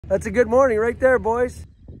That's a good morning right there, boys.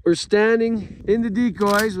 We're standing in the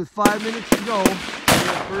decoys with 5 minutes to go. And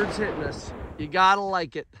the bird's hitting us. You gotta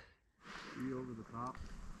like it. Over the top.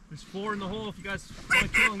 There's 4 in the hole. If you guys want to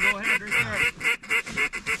kill them, go ahead right there.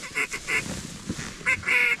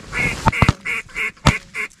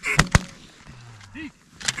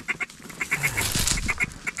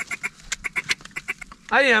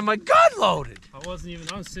 I am my gun loaded. I was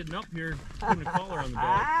sitting up here putting a collar on the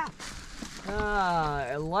dog.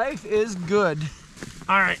 Life is good.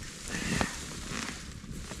 All right.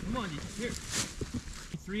 Come on, here.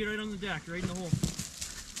 3 right on the deck, right in the hole.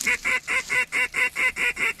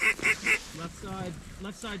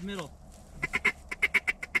 Left side, middle.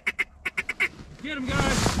 Get him,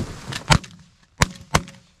 guys.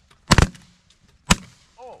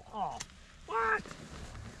 Oh. What?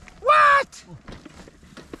 What?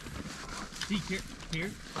 See, here.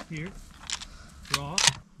 Draw.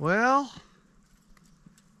 Well,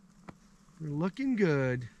 we're looking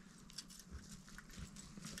good.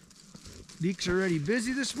 Deke's already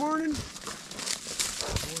busy this morning.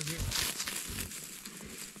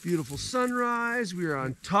 Beautiful sunrise. We are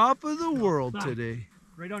on top of the world today.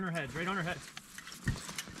 Right on her head, right on her head.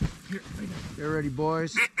 Here, right there. They're ready,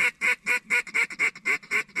 boys.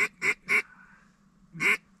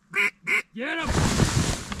 Get him!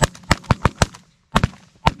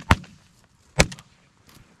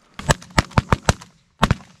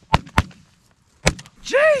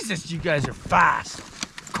 Jesus, you guys are fast.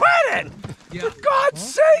 Quit it! Yeah. For God's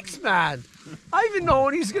sakes, man. I even know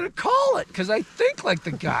when he's going to call it because I think like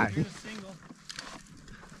the guy. Here's a single.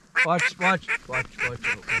 Watch out. Keep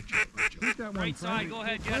that one Right side, go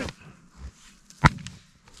ahead, get him.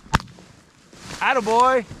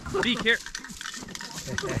 Attaboy. Deke, here.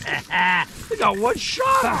 They got one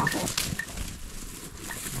shot off.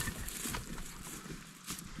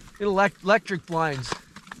 Electric blinds.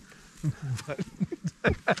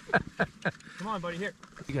 Come on, buddy, here.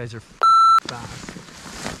 You guys are fast.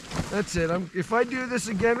 That's it. If I do this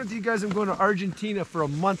again with you guys, I'm going to Argentina for a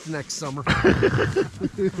month next summer.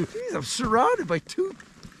 Jeez, I'm surrounded by 2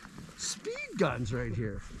 speed guns right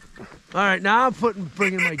here. All right, now I'm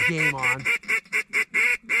bringing my game on.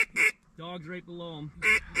 Dog's right below him.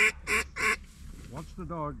 Watch the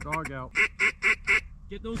dog out.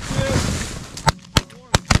 Get those 2. 2 more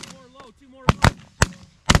low, 2 more low.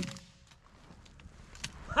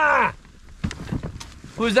 Ha!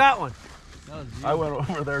 Who's that one? I went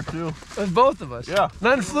over there too. That's both of us. Yeah.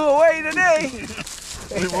 None flew away today.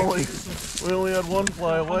 we only had one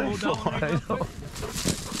fly away. So I know.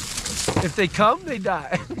 If they come, they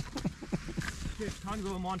die. Here's a ton of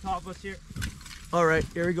them on top of us here. All right,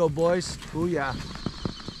 here we go, boys. Ooh, yeah.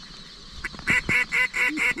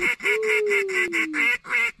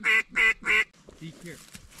 Deke, here.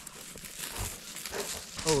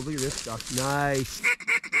 Oh, look at this duck. Nice.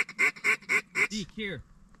 Deke, here.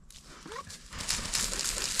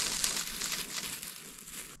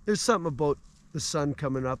 There's something about the sun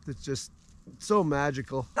coming up that's just so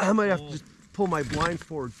magical. I might have to just pull my blind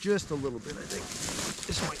forward just a little bit, I think.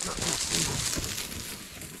 This might not be stable.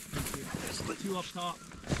 2 up top.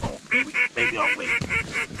 Oh, maybe I'll wait.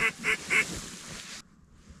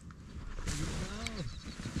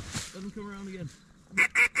 Let him come around again.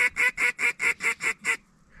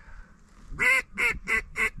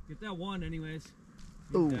 Get that one anyways.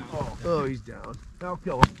 Oh, he's down. I'll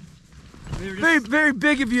kill him. Very, very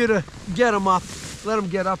big of you to get him up. Let him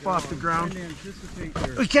get up off the ground.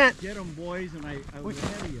 We can't. Get them, boys, and I was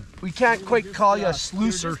ahead of you. We can't quite call you a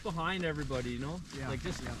sluicer. Just behind everybody, you know? Yeah. Like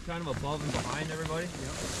just kind of above and behind everybody.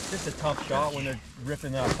 Yep. Just a tough shot when they're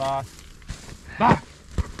ripping that fast. Back!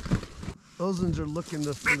 Those ones are looking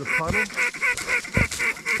for the puddle.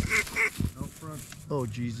 Out front. Oh,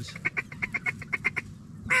 Jesus.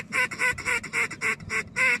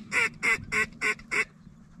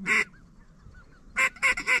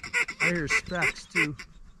 I hear specks too.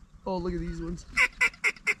 Oh, look at these ones.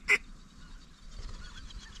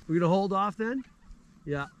 We're gonna hold off then?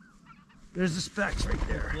 Yeah. There's the specks right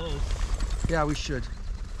there. Close. Yeah, we should.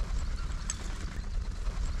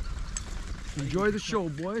 Enjoy the show,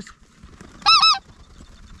 boys.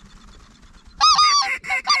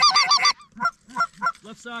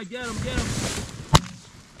 Left side, get him, get him.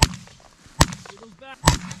 Get those back.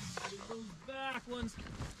 Get those back ones.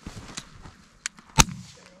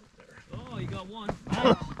 Oh, you got one.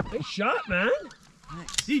 Nice shot, man.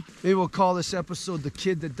 Nice. Maybe we'll call this episode The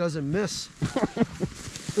Kid That Doesn't Miss.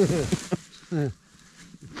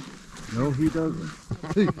 No, he doesn't.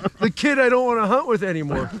 The kid I don't want to hunt with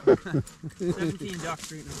anymore. 17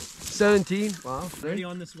 ducks right now. 17? Wow. Ready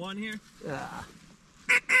on this one here? Yeah.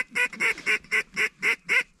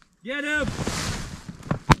 Get him!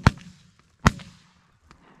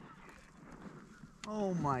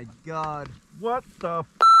 Oh my God. What the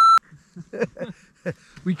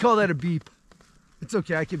We call that a beep. It's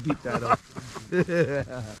okay, I can beep that up.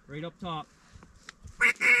 Right up top.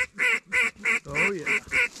 Oh yeah.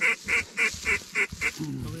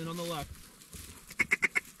 Coming in on the left.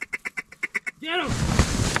 Get him!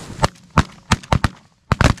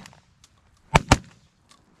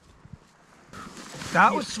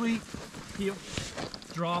 That was sweet. Heel.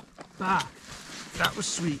 Drop. Back. That was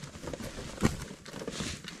sweet.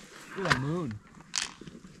 Look at that moon.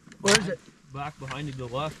 Where is it? Back behind you to the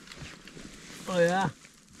left. Oh yeah.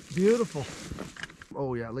 Beautiful.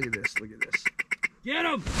 Oh yeah, look at this, look at this. Get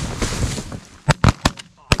him!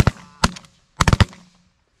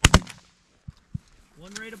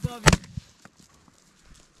 One right above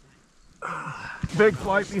you. big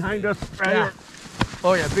flight behind us? Right here.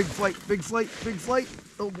 Oh yeah, big flight, big flight, big flight.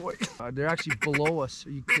 Oh boy. They're actually below us.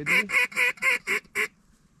 Are you kidding me?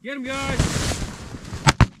 Get him, guys!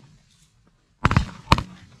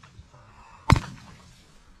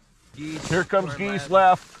 Geese. Here comes Sorry, Geese lad.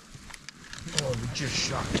 left. Oh, we just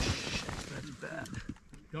shot. Shit, that's bad.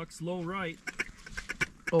 Ducks low right.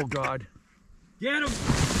 Oh God. Get him!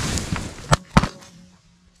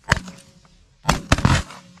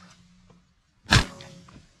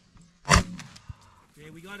 Okay,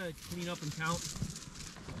 we gotta clean up and count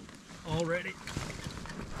already.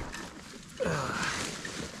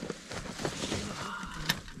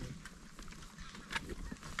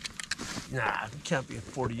 Nah, it can't be a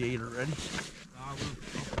 48 already. Ah,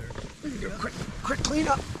 we're up there. Quick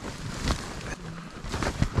cleanup.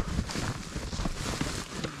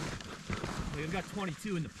 We've got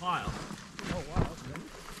 22 in the pile. Oh wow. Okay.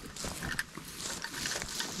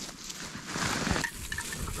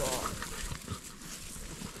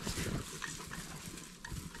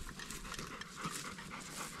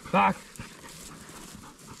 Back.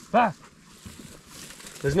 Back.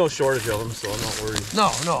 There's no shortage of them, so I'm not worried. No.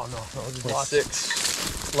 There's Like lots,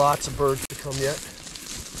 6. lots of birds to come yet.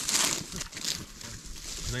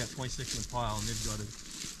 I got 26 in the pile and they've got it.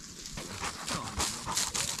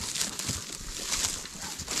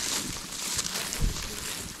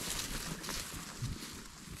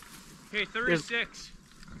 Okay, 36.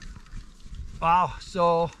 Wow,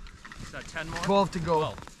 so Is that 10 more? 12 to go.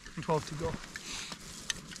 12. 12 to go.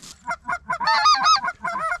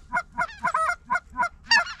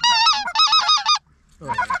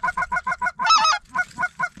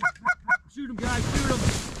 Shoot him, guys, shoot him!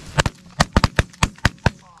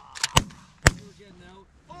 We're getting out.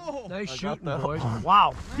 Oh! Nice I got shooting, that. boys.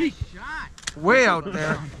 Wow. Nice shot! Way out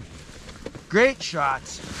there. Great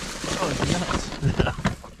shots. Oh,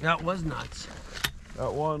 That was nuts.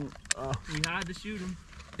 that one. We had to shoot him.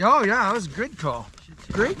 Oh yeah, that was a good call.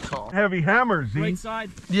 Great call. Heavy hammer, Z. Right side.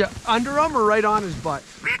 Yeah, under him or right on his butt?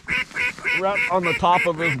 Right on the top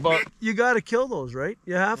of his butt. You got to kill those, right?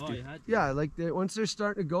 You have Oh, to. you had to. Yeah, like once they're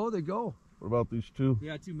starting to go, they go. What about these two? We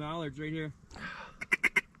got 2 mallards right here.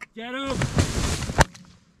 Get him!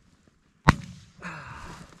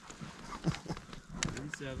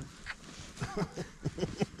 37.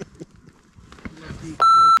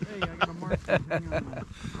 Hey, I got a mark. Hang on.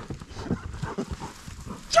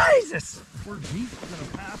 Jesus! Poor Geese is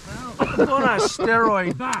gonna pass out. I'm going on a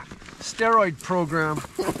steroid Back! steroid program.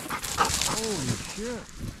 Holy shit.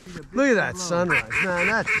 He's a big Look at that blow. sunrise, man.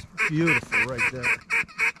 That's beautiful right there.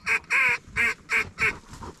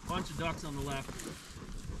 Bunch of ducks on the left.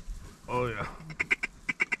 Oh, yeah.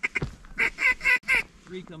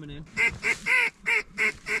 3 coming in.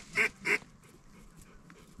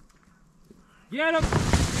 Get him!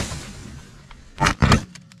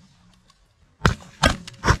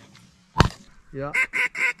 Yeah.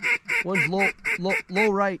 One's low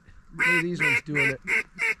right. Look at these ones doing it.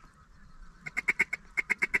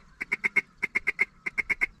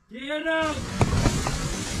 Get him!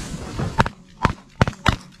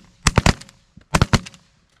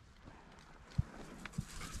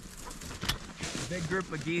 Big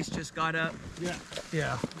group of geese just got up. Yeah.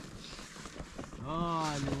 Yeah. Oh,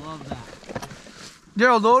 I love that.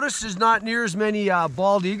 Daryl, notice there's not near as many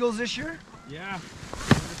bald eagles this year. Yeah.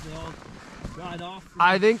 They all got off from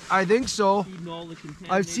I think so. feeding all the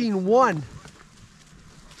contaminated I've seen one.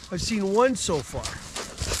 I've seen one so far.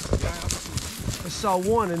 I saw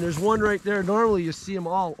one, and there's one right there. Normally you see them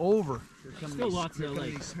all over. Still lots of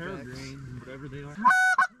like peregrines and whatever they are.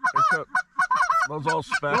 Those all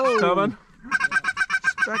specks Whoa. coming.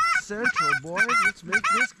 Spec Central, boys. Let's make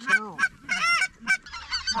this count.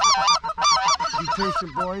 Be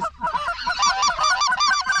patient, boys.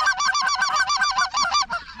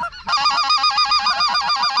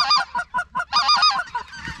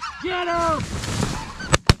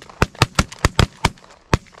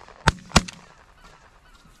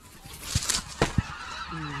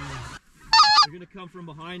 come from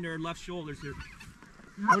behind their left shoulders here.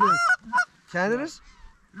 What is Canada's?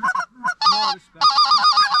 No respect.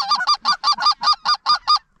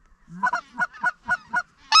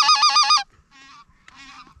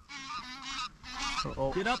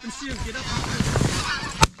 Uh-oh. Get up and shoot. Get up and shoot.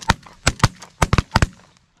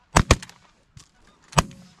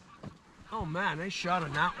 Oh man, nice shot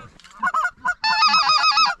on that one.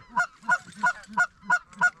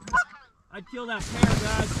 I'd kill that pair,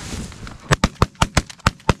 guys.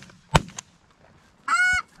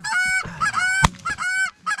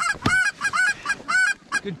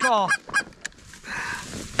 Good call.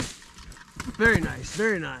 Very nice,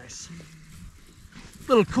 very nice. A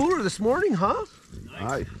little cooler this morning, huh?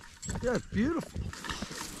 Nice. Yeah, it's beautiful.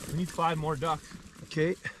 We need 5 more ducks.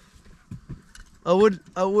 Okay. I would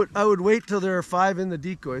wait till there are 5 in the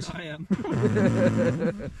decoys. I am.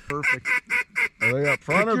 Perfect. Are they up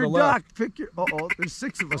front Pick or your the left? duck. Pick your. Oh, there's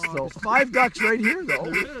 6 of us though. 5 ducks right here though.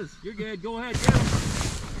 There it is. You're good. Go ahead. Get 'em.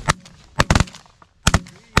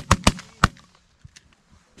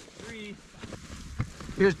 3.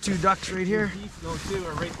 Here's 2 ducks right here. Geese, those 2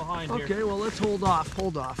 are right behind here. Okay, well let's hold off.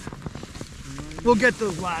 Hold off. We'll get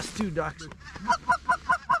those last 2 ducks.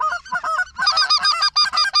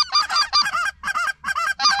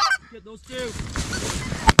 Get those 2.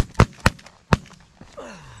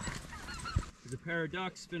 There's a pair of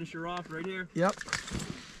ducks. Finish her off right here. Yep.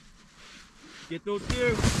 Get those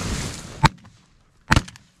 2.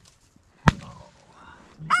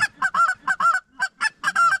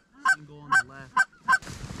 Go on the left.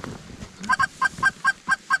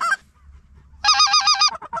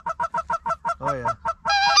 Oh yeah.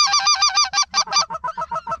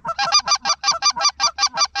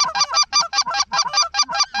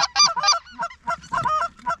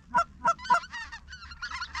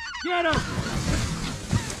 Get him!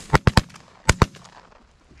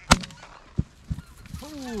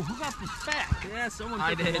 Oh, who got the speck? Yeah, someone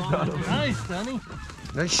I took the did. long one. Nice, Dunny.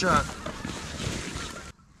 Nice shot.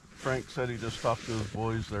 Frank said he just talked to his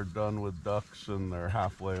boys. They're done with ducks and they're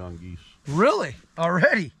halfway on geese. Really?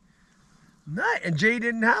 Already? Nice. And Jay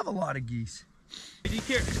didn't have a lot of geese. Do you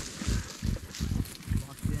care?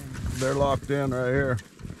 Locked in. They're locked in right here.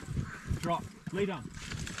 Drop. Lay down.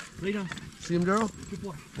 Lay down. See him, Daryl? Good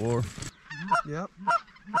boy. 4. Yep.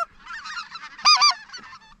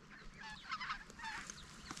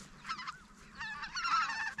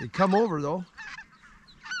 They come over though.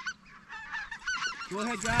 Go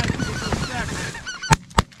ahead, guys. Get those stacks.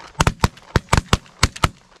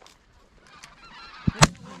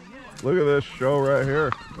 Look at this show right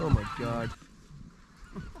here. Oh my God.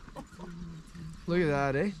 Look at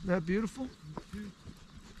that, eh? Isn't that beautiful?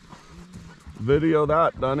 Video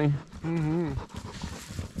that, Dunny. Mm-hmm.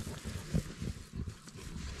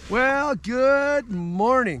 Well, good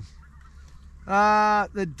morning.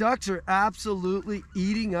 The ducks are absolutely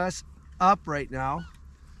eating us up right now.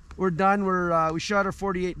 We're done. We shot our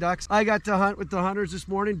 48 ducks. I got to hunt with the hunters this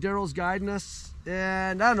morning. Daryl's guiding us.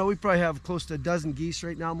 And I don't know, we probably have close to a dozen geese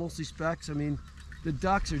right now, mostly specks. I mean, the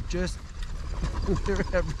ducks are just, they're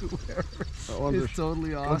everywhere. It's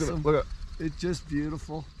totally awesome. Look at It's just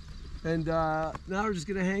beautiful. And now we're just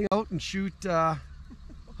gonna hang out and shoot,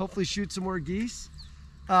 hopefully shoot some more geese.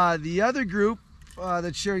 The other group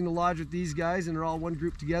that's sharing the lodge with these guys, and they're all one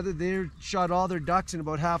group together, they shot all their ducks and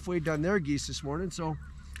about halfway done their geese this morning. So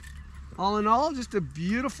all in all, just a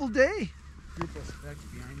beautiful day. Group of specks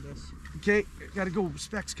behind us. Okay, gotta go,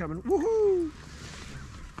 specks coming. Woohoo!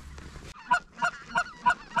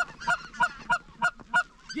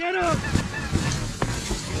 Get him!